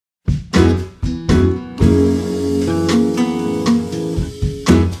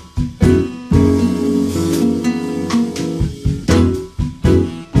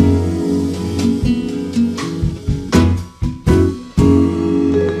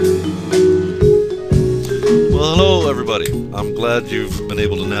glad you've been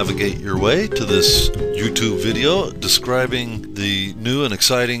able to navigate your way to this YouTube video describing the new and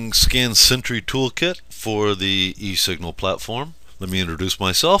exciting Sentry Toolkit for the eSignal platform. Let me introduce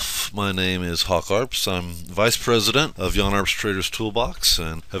myself. My name is Arps. I'm Vice President of Arps Traders Toolbox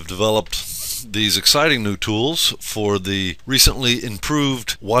and have developed these exciting new tools for the recently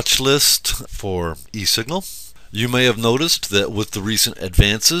improved watch list for eSignal. You may have noticed that with the recent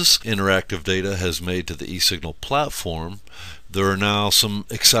advances Interactive Data has made to the eSignal platform, there are now some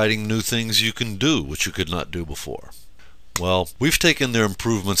exciting new things you can do which you could not do before. Well, we've taken their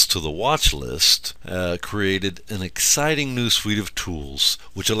improvements to the watch list, created an exciting new suite of tools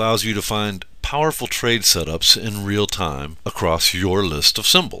which allows you to find powerful trade setups in real time across your list of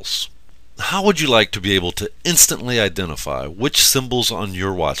symbols. How would you like to be able to instantly identify which symbols on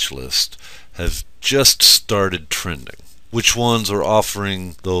your watch list have just started trending? Which ones are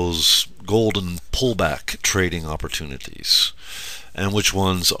offering those golden pullback trading opportunities? And which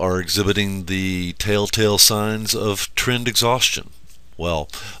ones are exhibiting the telltale signs of trend exhaustion? Well,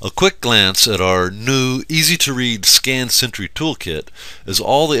 a quick glance at our new, easy-to-read Sentry Toolkit is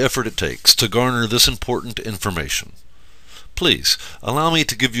all the effort it takes to garner this important information. Please allow me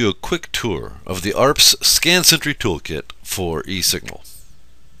to give you a quick tour of the Arps Sentry Toolkit for eSignal.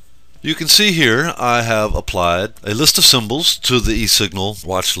 You can see here I have applied a list of symbols to the eSignal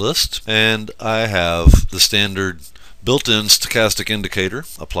watch list, and I have the standard built-in stochastic indicator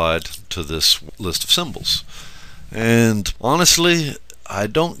applied to this list of symbols. And honestly, I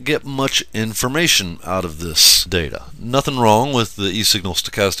don't get much information out of this data. Nothing wrong with the eSignal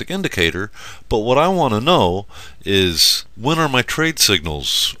stochastic indicator, but what I want to know is, when are my trade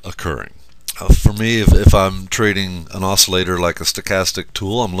signals occurring? For me, if I'm trading an oscillator like a stochastic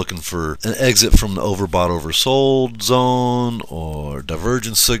tool, I'm looking for an exit from the overbought oversold zone, or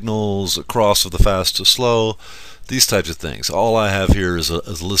divergence signals, a cross of the fast to slow, these types of things. All I have here is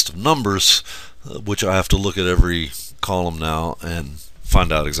a list of numbers, which I have to look at every column now and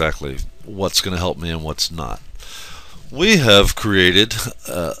find out exactly what's going to help me and what's not. We have created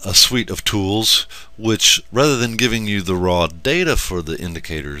a suite of tools which, rather than giving you the raw data for the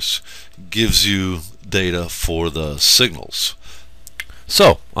indicators, gives you data for the signals.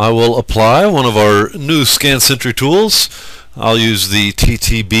 So I will apply one of our new Sentry tools. I'll use the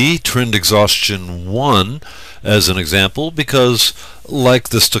TTB Trend Exhaustion 1 as an example because, like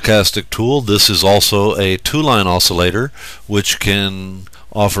the stochastic tool, this is also a two-line oscillator which can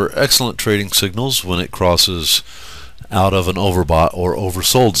offer excellent trading signals when it crosses out of an overbought or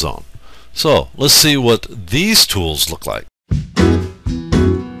oversold zone. So let's see what these tools look like.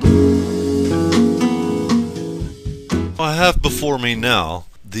 I have before me now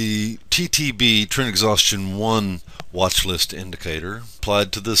the TTB Trend Exhaustion 1 watch list indicator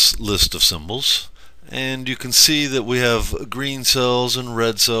applied to this list of symbols, and you can see that we have green cells and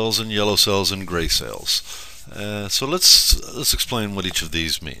red cells and yellow cells and gray cells. So let's explain what each of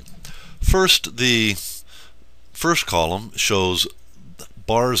these mean. First, the first column shows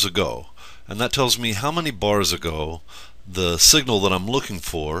bars ago, and that tells me how many bars ago the signal that I'm looking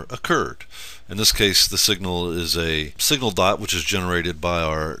for occurred. In this case, the signal is a signal dot which is generated by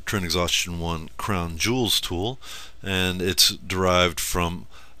our Trend Exhaustion 1 Crown Jewels tool, and it's derived from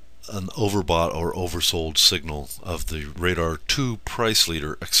an overbought or oversold signal of the Radar 2 price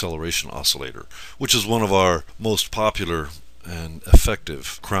leader acceleration oscillator, which is one of our most popular and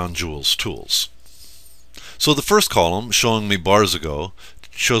effective Crown Jewels tools. So the first column, showing me bars ago,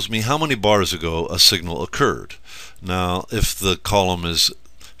 shows me how many bars ago a signal occurred. Now, if the column is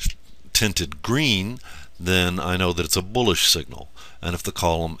tinted green, then I know that it's a bullish signal. And if the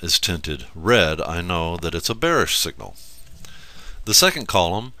column is tinted red, I know that it's a bearish signal. The second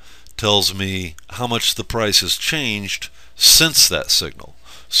column tells me how much the price has changed since that signal.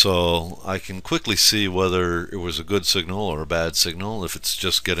 So I can quickly see whether it was a good signal or a bad signal, if it's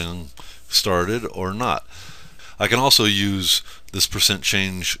just getting started or not. I can also use this percent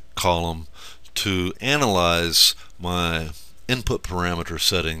change column to analyze my input parameter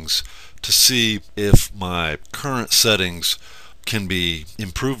settings to see if my current settings can be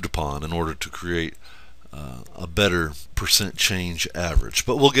improved upon in order to create a better percent change average.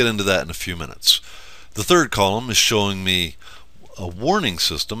 But we'll get into that in a few minutes. The third column is showing me a warning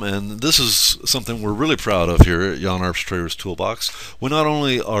system, and this is something we're really proud of here at Arps Traders Toolbox. We not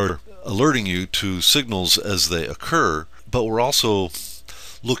only are alerting you to signals as they occur, but we're also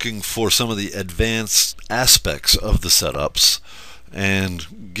looking for some of the advanced aspects of the setups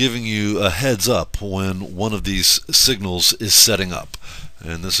and giving you a heads up when one of these signals is setting up.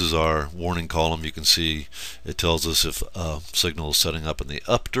 And this is our warning column. You can see it tells us if a signal is setting up in the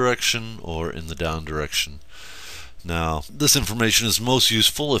up direction or in the down direction. Now, this information is most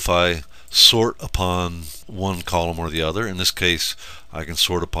useful if I sort upon one column or the other. In this case, I can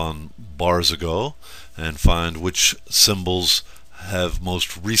sort upon bars ago and find which symbols have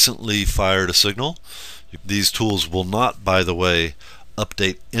most recently fired a signal. These tools will not, by the way,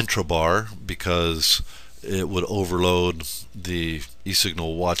 update intrabar because it would overload the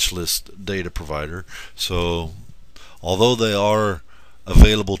eSignal Watchlist data provider. So although they are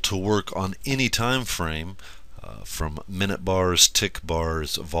available to work on any time frame, from minute bars, tick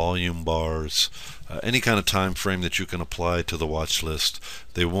bars, volume bars, any kind of time frame that you can apply to the watch list,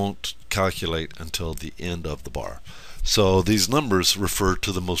 they won't calculate until the end of the bar. So these numbers refer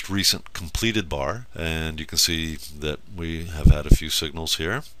to the most recent completed bar, and you can see that we have had a few signals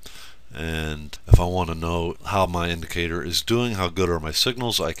here. And if I want to know how my indicator is doing, how good are my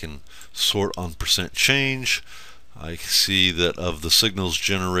signals, I can sort on percent change. I see that of the signals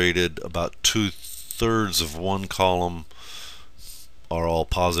generated, about 2/3 of one column are all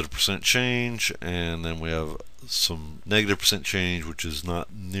positive percent change, and then we have some negative percent change, which is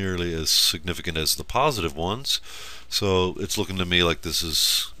not nearly as significant as the positive ones. So it's looking to me like this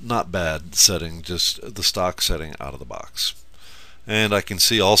is not bad setting, just the stock setting out of the box. And I can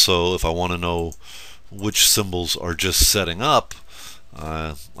see also, if I want to know which symbols are just setting up,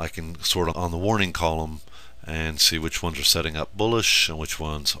 I can sort on the warning column and see which ones are setting up bullish and which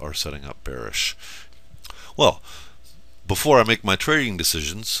ones are setting up bearish. Well, before I make my trading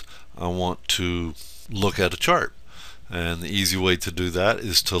decisions, I want to look at a chart, and the easy way to do that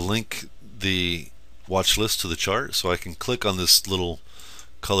is to link the watch list to the chart. So I can click on this little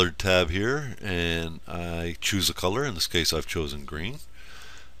colored tab here and I choose a color. In this case I've chosen green,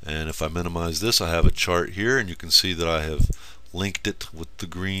 and if I minimize this, I have a chart here, and you can see that I have linked it with the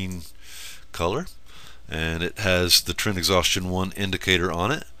green color, and it has the trend exhaustion 1 indicator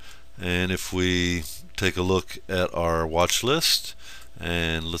on it. And if we take a look at our watch list,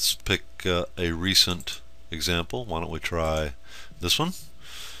 and let's pick a recent example. Why don't we try this one?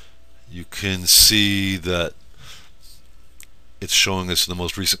 You can see that it's showing us the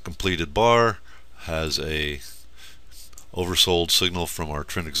most recent completed bar has a oversold signal from our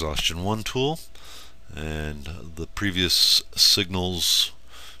trend exhaustion 1 tool, and the previous signals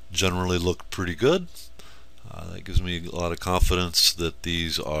generally look pretty good. That gives me a lot of confidence that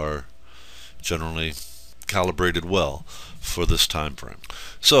these are generally calibrated well for this time frame.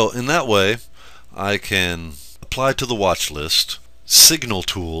 So in that way, I can apply to the watch list signal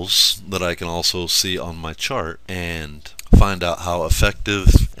tools that I can also see on my chart and find out how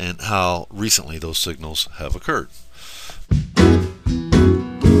effective and how recently those signals have occurred.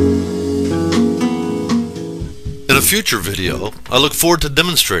 In a future video, I look forward to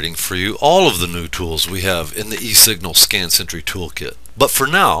demonstrating for you all of the new tools we have in the eSignal Sentry Toolkit. But for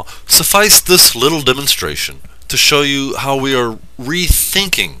now, suffice this little demonstration to show you how we are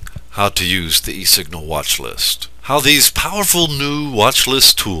rethinking how to use the eSignal Watchlist. How these powerful new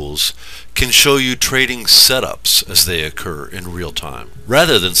watchlist tools can show you trading setups as they occur in real time,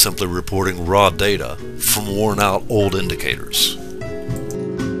 rather than simply reporting raw data from worn out old indicators.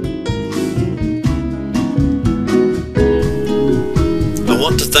 I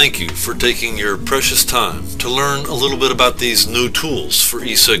want to thank you for taking your precious time to learn a little bit about these new tools for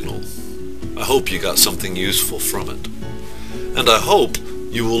eSignal. I hope you got something useful from it. And I hope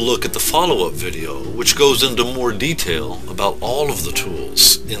you will look at the follow-up video, which goes into more detail about all of the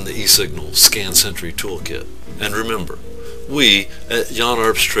tools in the eSignal Sentry Toolkit. And remember, we at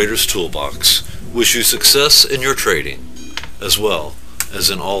Arps Traders Toolbox wish you success in your trading, as well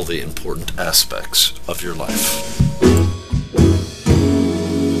as in all the important aspects of your life.